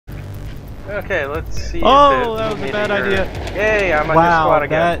Okay, let's see. Oh, that was a bad idea. Hey, I'm on your squad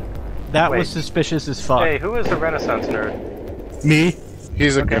again. That was suspicious as fuck. Hey, who is the Renaissance nerd? Me.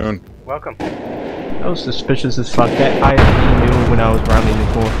 He's a goon. Welcome. That was suspicious as fuck. That I knew when I was rounding the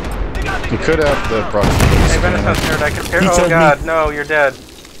corner. You could have the proximity. Hey, Renaissance nerd, I can hear. Oh god, no, you're dead.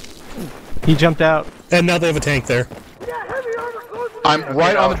 He jumped out. And now they have a tank there. I'm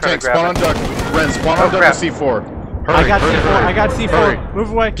right on the tank. Spawn on duck. Ren, spawn on duck with C4. Hurry, I got hurry, C4. hurry. I got C4. Hurry.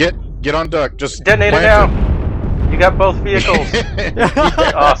 Move away. Get on duck. Just detonate it now. You got both vehicles.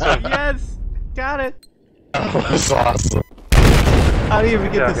 Awesome. Yes, got it. That was awesome. I didn't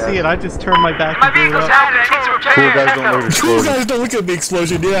even get to see it. I just turned my back and blew up. Cool guys don't look at explosion. Cool guys don't look at the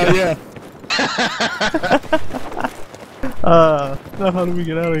explosion. Yeah. Now how do we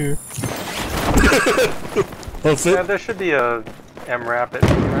get out of here? That's it. Yeah, there should be a MRAP at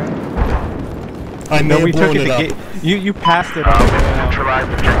right? I know we took it to gate. You passed it off.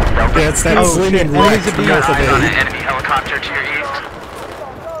 Yeah, it's that flaming wreck north of it. Enemy helicopter to your east.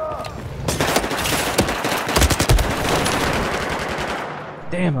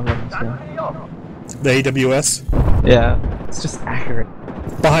 Damn, I love this gun. The AWS? Yeah, it's just accurate.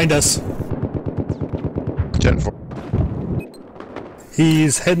 Behind us. 10-4.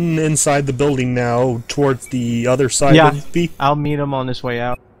 He's heading inside the building now, towards the other side of B. I'll meet him on his way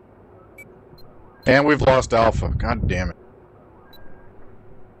out. And we've lost Alpha. God damn it.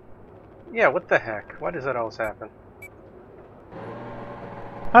 Yeah, what the heck? Why does that always happen?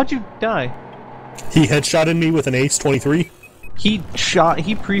 How'd you die? He headshotted me with an Ace-23. He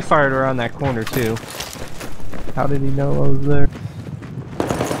pre-fired around that corner too. How did he know I was there?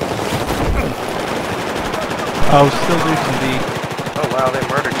 Oh, still losing D. Oh wow, they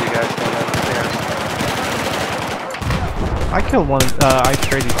murdered you guys going down the stairs. I killed one, I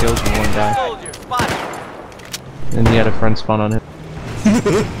traded kills with one guy. And he had a friend spawn on him.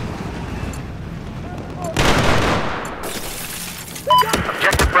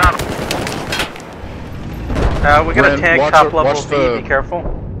 Objective Bravo. We got a tank top level B, be careful.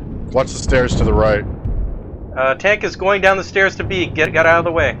 Watch the stairs to the right. Tank is going down the stairs to B, get out of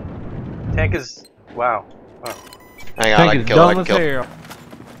the way. Tank is... wow. Hang on, I can kill it,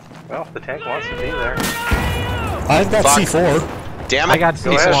 Well, the tank wants to be there. I've got C4. Damn it. I got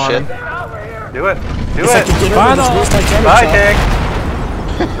C4 on him. Do it. Do it. Bye, tank.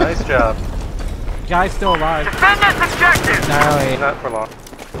 Nice job. Guy's still alive. Defend this objective! No, he... Not for long.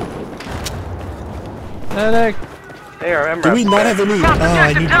 Medic! They are MRAPs. Do we not have any...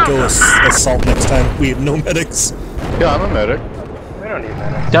 I need to go assault next time. We have no medics. Yeah, I'm a medic. We don't need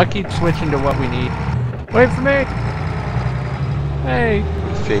medics. Duck keeps switching to what we need. Wait for me! Hey!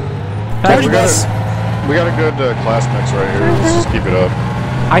 We got a good class mix right here. Let's just keep it up.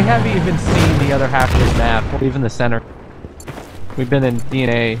 I haven't even seen the other half of this map, or even the center. We've been in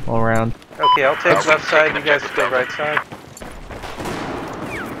DNA all around. Okay, I'll take left side, you guys go right side.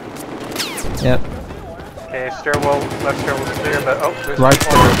 Yep. Okay, stairwell, left stairwell's clear, but oh, there's Right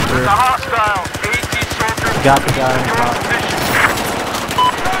stairwell's clear. Hostile. AT soldiers. Got the guy on top.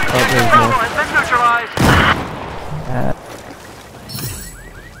 Oh, there's more.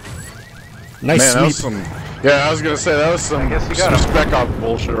 Nice sweep. Yeah, I was gonna say that was some spec op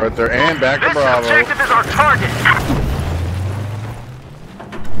bullshit right there. And back to Bravo. This objective is our target.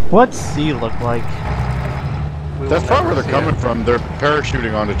 What's C look like? That's probably where they're coming from. They're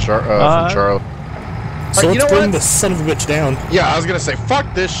parachuting onto from Charlie. So let's bring the son of a bitch down. Yeah, I was gonna say,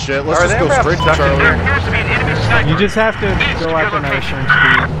 fuck this shit. Let's just go straight to Charlie. You just have to go after nice turn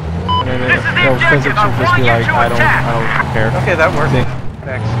speed. Well, physics will just be like, I don't care. Okay, that works.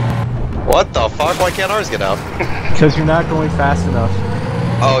 Thanks. What the fuck? Why can't ours get out? Because you're not going fast enough.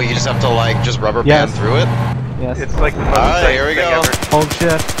 Oh, you just have to like just rubber band through it? Yes. It's like the most Alright, here we go. Hold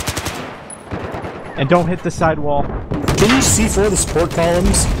shift. And don't hit the side wall. Can you see for the support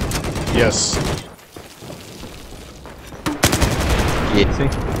columns? Yes. Yeah. See?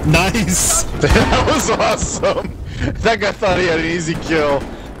 Nice! That was awesome! That guy thought he had an easy kill.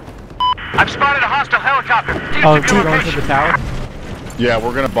 I've spotted a hostile helicopter. Oh, two going to the tower? Yeah,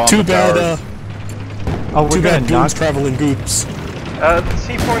 we're gonna bomb the tower. Oh, we're gonna goons traveling goops. The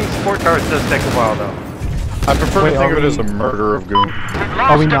C4 and support towers does take a while, though. I prefer to think of it as a murder of goons.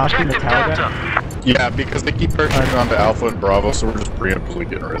 Are we knocking the tower down? Yeah, because they keep parachuting onto Alpha and Bravo, so we're just preemptively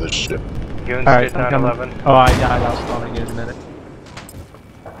getting rid of this shit. Goons Alright, did 9/11. Oh, I died. I'll spawn again in a minute.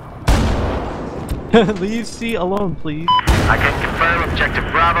 Leave C alone, please. I can confirm objective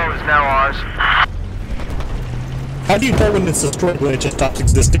Bravo is now ours. How do you tell when it's destroyed when it just stops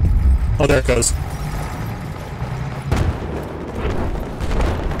existing? Oh, there it goes.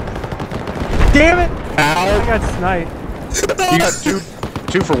 Damn it! Ow! I got sniped. You got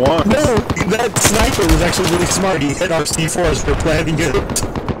 2 for 1. No, that sniper was actually really smart. He hit our C4s for planting it.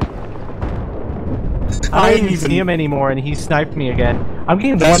 I didn't even see him anymore, and he sniped me again. I'm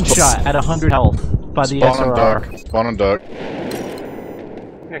getting one shot at 100 health by the SRR. Spawn on duck.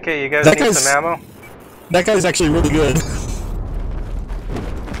 Okay, you guys need some ammo? That guy's actually really good.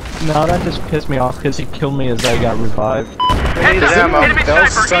 No, that just pissed me off because he killed me as I got revived. I need ammo.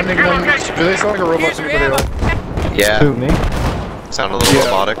 Sending them. Do they sound like a robot superhero? Yeah. Who, me? Sound a little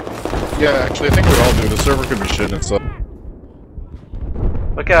robotic. Yeah, actually, I think we all do. The server could be shitting itself.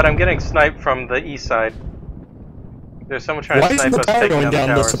 Look out, I'm getting sniped from the east side. There's someone trying to snipe us taking down the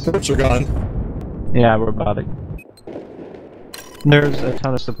towers. The supports are gone. Yeah, robotic. There's a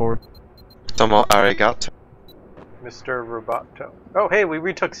ton of support. Someone already got to. Mr. Roboto. Oh, hey, we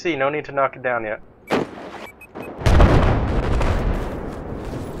retook C. No need to knock it down yet.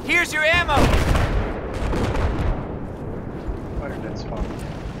 Here's your ammo! Where did it spawn?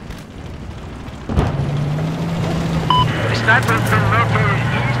 The sniper has been located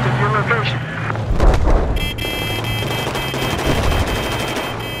east of your location.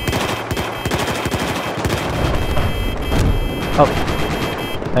 Oh.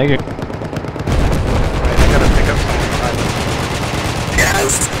 Thank you. I gotta pick up someone behind us.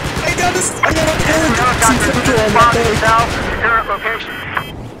 Yes! I got a Helicopter on that south of your current location.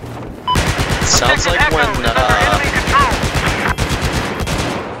 Sounds like when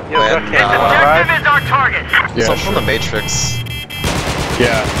Objective is our target. Yeah, something from the Matrix.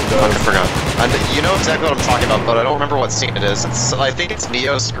 Yeah, I forgot. You know exactly what I'm talking about, but I don't remember what scene it is. I think it's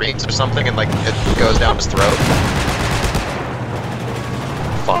Neo screams or something, and like it goes down his throat.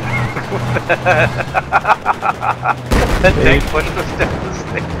 Fuck. That tank pushed us down the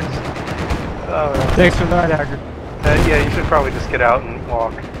stairs. Oh, Thanks for that, Hacker. yeah, you should probably just get out and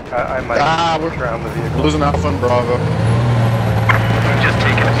walk. I might push around the vehicle. Losing Alpha and Bravo. Just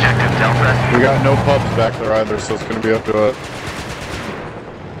taking objective Delta. We got no pubs back there either, so it's gonna be up to it.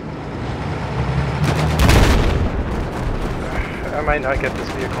 I might not get this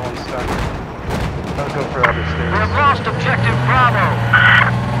vehicle unstuck. I'll go for other stairs. We've lost objective Bravo.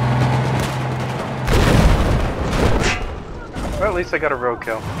 Well, at least I got a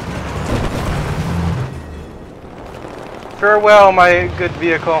roadkill. Farewell, my good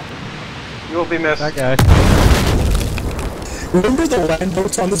vehicle. You will be missed. That guy. Remember the land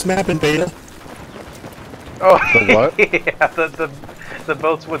boats on this map in beta? Oh, The what? yeah, the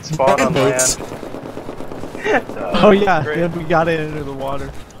boats would spawn on land. Oh yeah, and we got it into the water.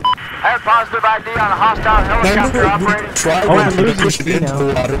 I have positive ID on a hostile helicopter operating. Try Oh, running I'm to losing push it speed into now. the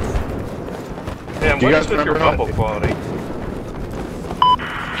water. Damn, Do you what guys is with your remember rumble how- quality?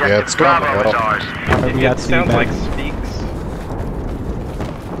 Yeah, it's gone to Bravo is hell. ours. Alright, we got It C sounds back. like Speaks.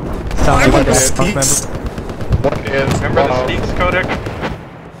 Sounds like Remember that. Speaks? One is Remember the Speaks codec?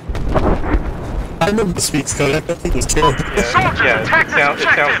 I remember the Speaks code. I think it was terrible. Yeah, it sounds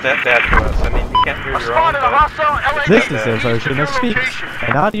that bad to us. I mean, you can't hear your own, Spotted a but hostile LA. This is a version of Speaks,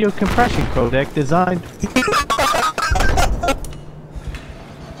 an audio compression codec designed.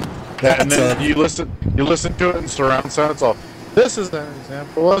 and then you listen to it in surround sound. It's all. This is an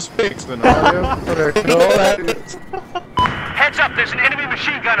example of Speaks. The Heads up, there's an enemy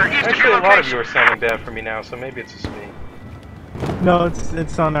machine gunner east of actually, your a lot of you location. are sounding bad for me now, so maybe it's just me. No,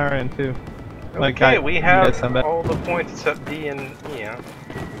 it's on our end too. Like Okay, we have yes, I'm back. all the points except D and E. Yeah.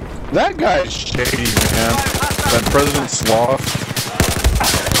 That guy's shady, man. That President Sloth.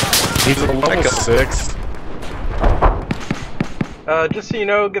 He's a level 6. Just so you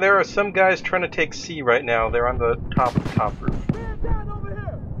know, there are some guys trying to take C right now. They're on the top roof.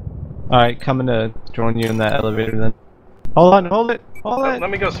 Alright, coming to join you in that elevator then. Hold on, hold it, hold it. Let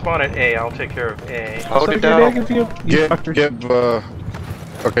me go spawn at A. I'll take care of A. Hold it Sorry, down. Give you fuckers.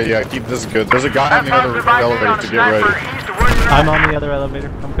 Okay, yeah, keep this good. There's a guy in the other elevator to get ready. I'm on the other elevator.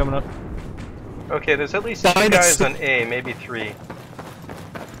 I'm coming up. Okay, there's at least 2 guys on A, maybe 3.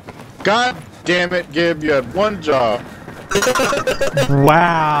 God damn it, Gib, you had one job.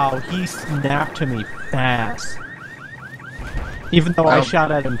 Wow, he snapped to me fast. Even though I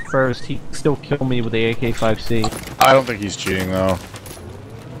shot at him first, he still killed me with the AK-5C. I don't think he's cheating, though.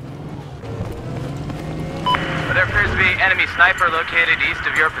 There appears to be enemy sniper located east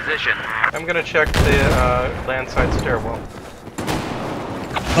of your position. I'm gonna check the landside stairwell.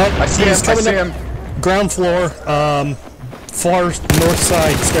 Oh, I see him, I see him. Ground floor, far north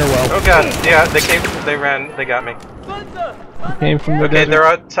side stairwell. Oh god, yeah, they got me. Came from the Okay,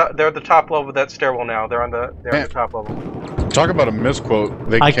 desert. they're at the top level of that stairwell now. They're on the top level. Talk about a misquote.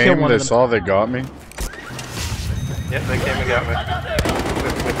 They I killed came, one they of them. saw, they got me. Yep, they came and got me.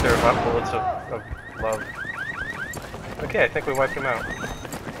 With their hot bullets of love. Okay, I think we wiped him out.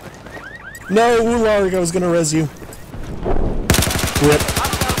 No, Ularg, I was gonna res you. Rip.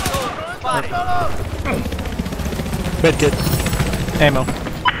 Medkit. Ammo.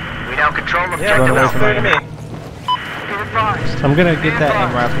 We now control Yeah, run away from me. I'm gonna get that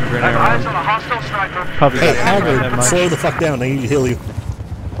MRAP and grenade. Eyes on a hostile sniper. Probably Hey, not that Haggard, much. slow the fuck down. I need to heal you.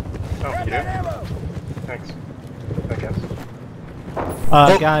 Oh, you do? Thanks. I guess.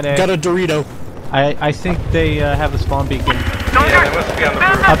 Got got a Dorito. I think they have a spawn beacon. Yeah, they must be on the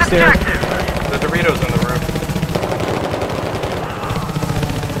roof. Upstairs. The Doritos on the roof.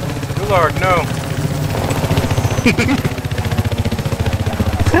 Ularg, no.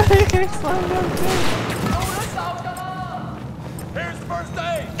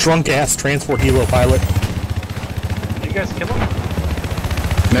 Drunk ass transport helo pilot. Did you guys kill him?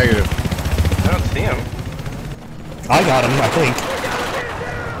 Negative. I don't see him. I got him, I think.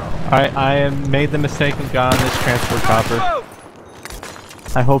 I made the mistake of got on this transport chopper.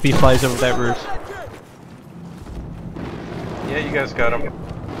 I hope he flies over that roof. Yeah, you guys got him.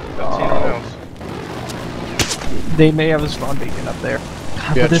 Don't see anyone else. They may have a spawn beacon up there.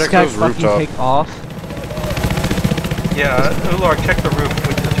 God, Yeah, will this check guy those fucking rooftop. take off? Yeah, Ularg, check the roof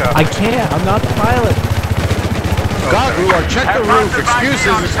with the chopper. I can't, I'm not the pilot. God, Ularg, check the roof.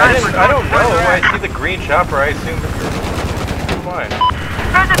 Excuses. I don't know. I see the green chopper. I assume that you're fine.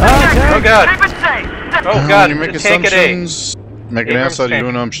 Okay. Oh god. Oh god. You make Tank at A. assumptions. Make an Abrams ass out of tank. you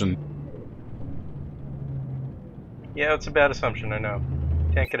an umption. Yeah, it's a bad assumption. I know.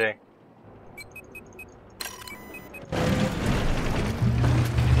 Tank at A.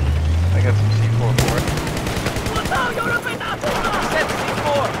 I got some C4 for it.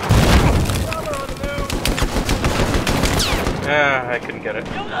 Ah, I couldn't get it.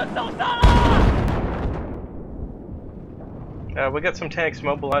 We got some tanks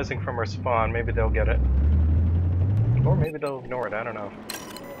mobilizing from our spawn. Maybe they'll get it. Or maybe they'll ignore it. I don't know.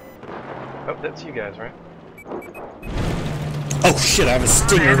 Oh, that's you guys, right? Oh shit, I have a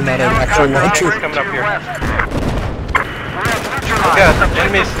stinger, not an actual launcher. Enemy's coming up here. Oh god,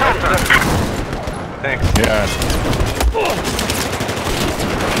 enemies! Thanks. Yeah.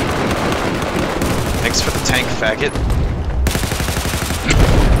 Thanks for the tank, faggot.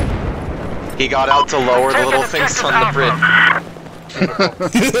 He got out to lower the little things on the bridge.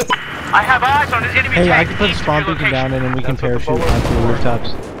 I have eyes on an enemy Hey, I tank. can put a spawn beacon down and then we can parachute onto the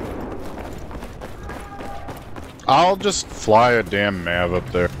rooftops. I'll just fly a damn Mav up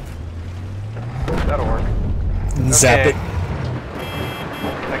there. That'll work. Zap it.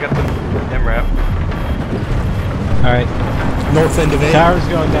 I got the MRAP. Alright. North end of A. Tower's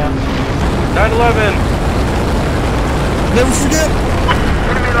going down. 9/11! Never forget!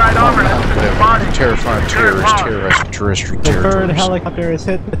 Enemy light armor has been spotted. Terrifying terrorist, terrestrial The third territories. helicopter has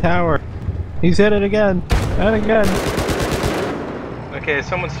hit the tower. He's hit it again. And again. Okay,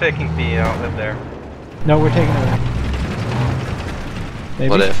 someone's taking B outlet there. No, we're taking it away. Maybe?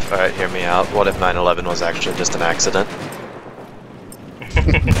 What if, alright, hear me out, what if 9/11 was actually just an accident?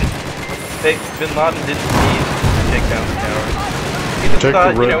 Bin Laden didn't need to take down the tower. He just Take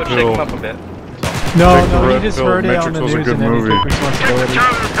thought, the you know, red it'd shake pill. him up a bit. No, Take the no, he red just pill. heard it on Matrix the was a news good and then he movie. took responsibility.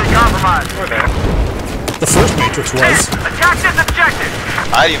 Terminals been compromised. Or that. The first Matrix was. Attack this objective.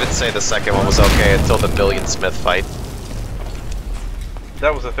 I'd even say the second one was okay until the Billion Smith fight.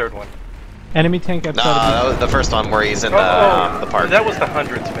 That was the third one. Enemy tank outside Nah, of that was the first one where he's in the park. That was the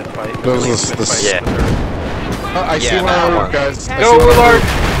 100 Smith fight. That was Billion the- Smith fight. yeah. I see Yeah, one that of one. guys. I Go, see one of Willard!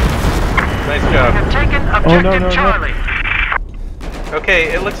 Nice job. Have taken Oh, objective no. Charlie.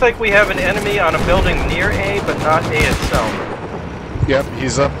 Okay, it looks like we have an enemy on a building near A, but not A itself. Yep,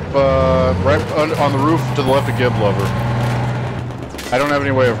 he's up right on the roof to the left of Gib Lover. I don't have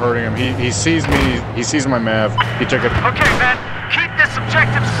any way of hurting him. He sees me. He sees my Mav. He took it. Okay, men, keep this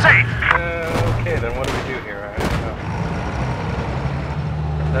objective safe. Okay, then what do we do here? I don't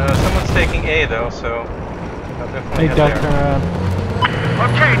know. Someone's taking A though, so I'll definitely Hey, head Duck, there. turn around.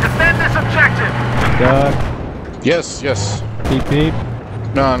 Okay, defend this objective. Duck. Yes, yes. Beep, beep.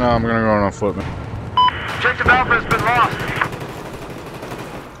 No, I'm gonna go on foot, man. Objective Alpha has been lost.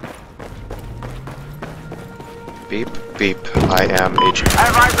 Beep, beep, I am agent. I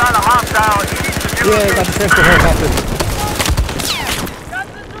have eyes on a hostile east of your Yeah, got the transport helicopter.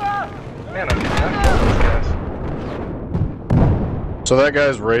 Man, I'm not killing these guys. So that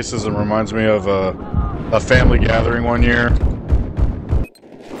guy's racism reminds me of a family gathering one year.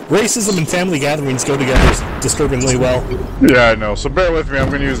 Racism and family gatherings go together disturbingly well. Yeah, I know. So bear with me. I'm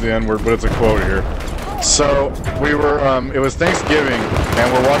going to use the N-word, but it's a quote here. So we were, it was Thanksgiving,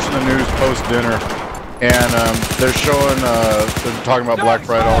 and we're watching the news post-dinner, and they're showing, they're talking about Black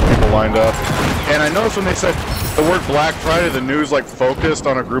Friday, all the people lined up. And I noticed when they said The word Black Friday, the news like focused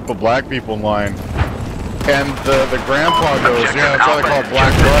on a group of black people in line. And the grandpa goes, yeah, that's why they call it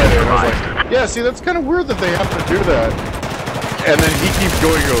Black Friday. And I was like, yeah, see, that's kind of weird that they have to do that. And then he keeps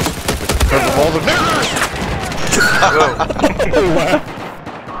going, he goes, because of all the niggers! Oh, wow.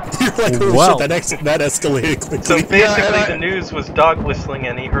 You're like, holy shit, that escalated quickly. So basically the news was dog whistling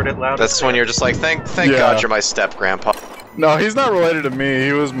and he heard it loud. That's when you're just like, thank God you're my step-grandpa. No, he's not related to me.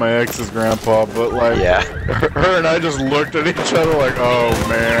 He was my ex's grandpa, but like, yeah. Her and I just looked at each other like, oh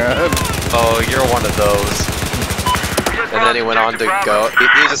man. Oh, you're one of those. And then he went on to go. He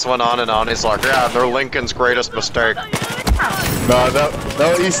just went on and on. He's like, yeah, they're Lincoln's greatest mistake. No,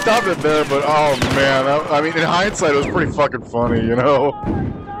 he stopped it there, but oh man, I mean, in hindsight, it was pretty fucking funny, you know.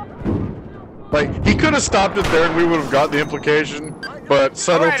 Like, he could have stopped it there and we would have got the implication, but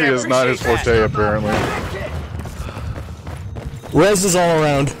subtlety is not his forte, apparently. Rez is all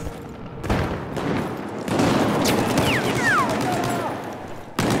around.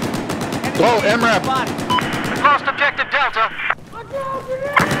 Oh, MRAP! Lost objective Delta.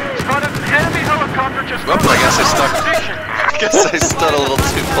 Spotted an enemy helicopter just. Oops, I guess I stood a little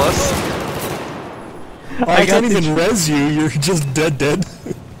too close. I can't even res you, you're just dead.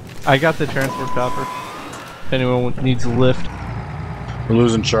 I got the transport chopper. If anyone needs a lift. We're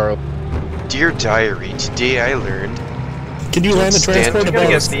losing Charlie. Dear diary, today I learned. Can you land the transport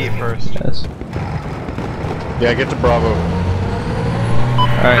above us? Get B first. Yes. Yeah, get to Bravo.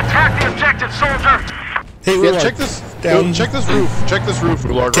 Alright. Attack the objective, soldier! Hey, yeah, check this down. Check this roof. Check this roof,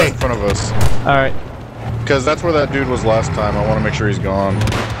 Ularg, right in front of us. Alright. Because that's where that dude was last time. I want to make sure he's gone.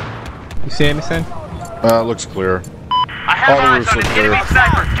 You see anything? Looks clear. I have eyes on an enemy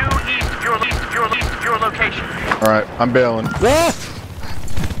sniper due east of your location. Alright, I'm bailing.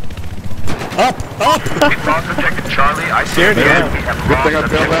 Up! We've lost objective Charlie. I see it. Good thing I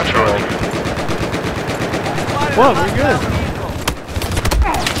bailed that Charlie. Whoa, we're good.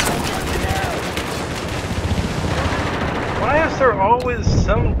 Why is there always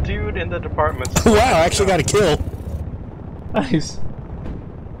some dude in the department? Wow, I actually got a kill. Nice.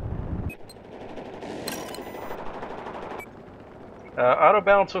 Auto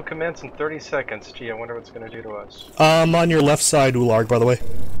balance will commence in 30 seconds. Gee, I wonder what it's going to do to us. On your left side, Ularg, by the way.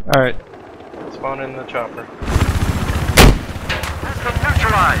 Alright. Spawn in the chopper. Has been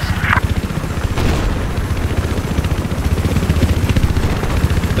neutralized.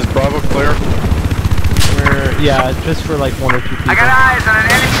 Is Bravo clear? Yeah, just for like 1 or 2 people. I got eyes on an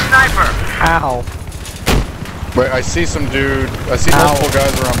enemy sniper. Ow. Wait, I see some dude. I see multiple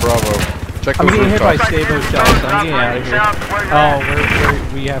guys around Bravo. Check I'm those getting hit by rooftops. stable shells. I'm getting out of here. Oh,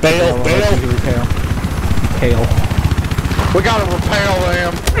 we have bail. to repel. We gotta repel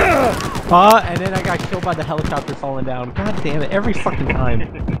them. And then I got killed by the helicopter falling down. God damn it, every fucking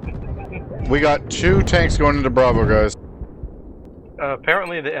time. We got 2 tanks going into Bravo, guys.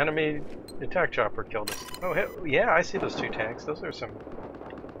 Apparently the enemy attack chopper killed us. Oh, yeah, I see those 2 tanks. Those are some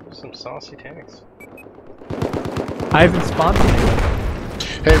saucy tanks. I haven't spawned them.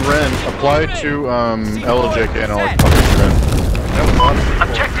 Hey, Ren, apply to LJK and I'll put you in.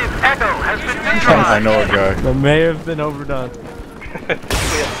 Objective Echo has been neutralized. I know a guy. That may have been overdone. We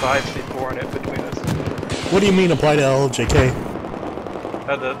have 5 C4 in it between us. What do you mean apply to LJK?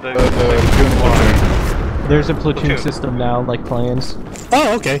 The platoon. There's a platoon system now, like plans.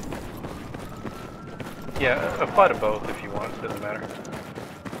 Oh, okay. Yeah, apply to both if you want, doesn't matter.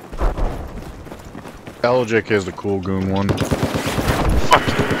 LJK is the cool goon one.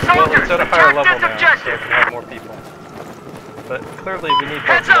 Well, it's at a higher level now, so it can have more people. But clearly we need...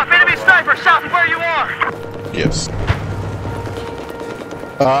 Heads up, enemy sniper south of where you are! Yes.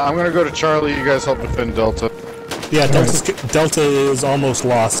 I'm gonna go to Charlie, you guys help defend Delta. Yeah, Delta is almost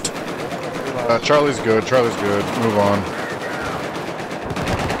lost. Charlie's good, move on.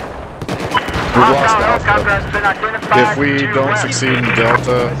 We've lost Alpha. If we don't succeed in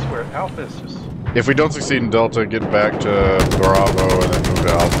Delta... I swear, Alpha is just... If we don't succeed in Delta, get back to Bravo and then move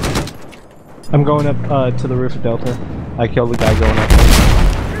to Alpha. I'm going up to the roof of Delta. I killed the guy going up.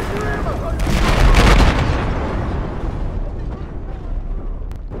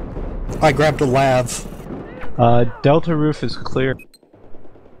 I grabbed a lav. Delta roof is clear.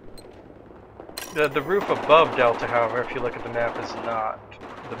 The roof above Delta, however, if you look at the map, is not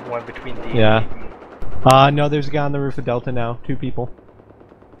the one between D and Yeah. No, there's a guy on the roof of Delta now. 2 people.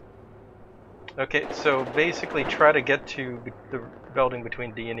 Okay, so basically try to get to the building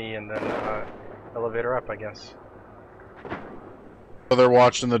between D and E and then elevator up, I guess. So they're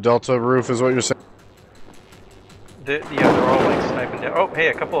watching the Delta roof, is what you're saying? Yeah, they're all like sniping down. Oh, hey,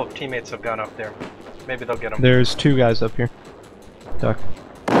 a couple of teammates have gone up there. Maybe they'll get them. There's 2 guys up here. Duck.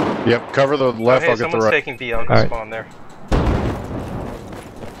 Yep, cover the left, hey, I'll get the someone's right. taking B, I'll go Alright. spawn there.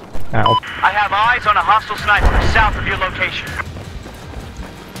 Ow. I have eyes on a hostile sniper south of your location.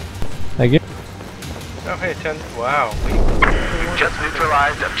 Thank you. Oh, hey, 10. Wow. Just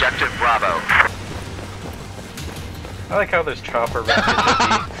neutralized objective Bravo. I like how this chopper wrecked into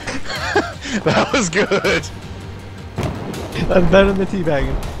That was good. That's better than the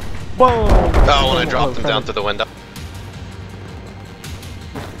teabagging. Whoa! Oh, when I dropped him down friendly. through the window.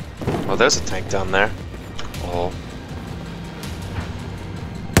 Oh, there's a tank down there. Oh.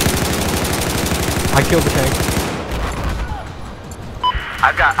 I killed the tank.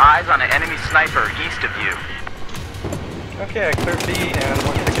 I've got eyes on an enemy sniper east of you. B. Okay, I cleared B and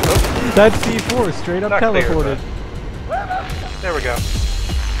one ticket. Oh, That's C4, straight up Not clear, teleported. there we go.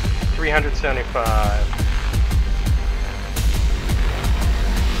 375.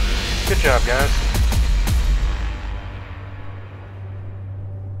 Good job, guys.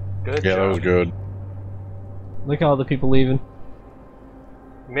 Good Yeah, job. that was good. Look at all the people leaving.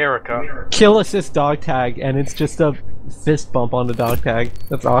 America. Kill assist dog tag, and it's just a fist bump on the dog tag.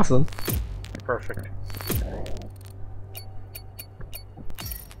 That's awesome. Perfect.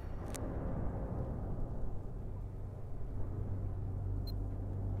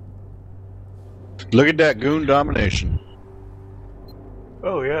 Look at that goon domination.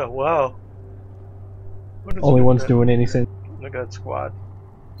 Oh yeah, wow. What is Only it one's that- doing anything. Look at that squad.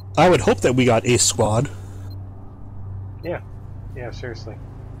 I would hope that we got a squad. Yeah. Yeah, seriously.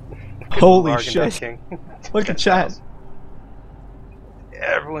 Holy Largan Duck shit. King. Look at chat.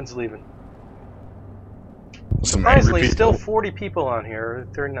 Everyone's leaving. Some angry Surprisingly, people. still 40 people on here,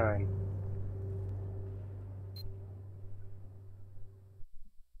 39.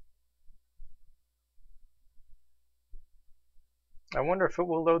 I wonder if it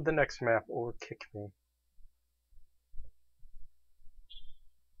will load the next map or kick me.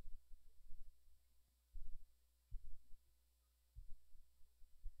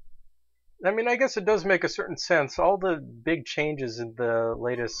 I mean, I guess it does make a certain sense. All the big changes in the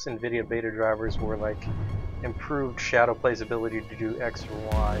latest NVIDIA beta drivers were like improved Shadow Play's ability to do X or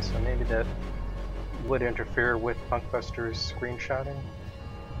Y, so maybe that would interfere with Punkbuster's screenshotting.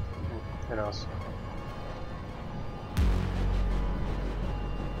 Who knows?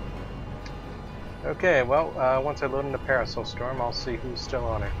 Okay, well, once I load into Parasol Storm, I'll see who's still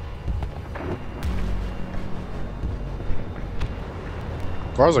on it.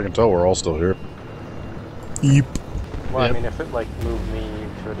 As far as I can tell, we're all still here. Yep. Well, Yep. I mean, if it like moved me, you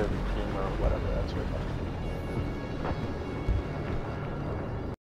could have,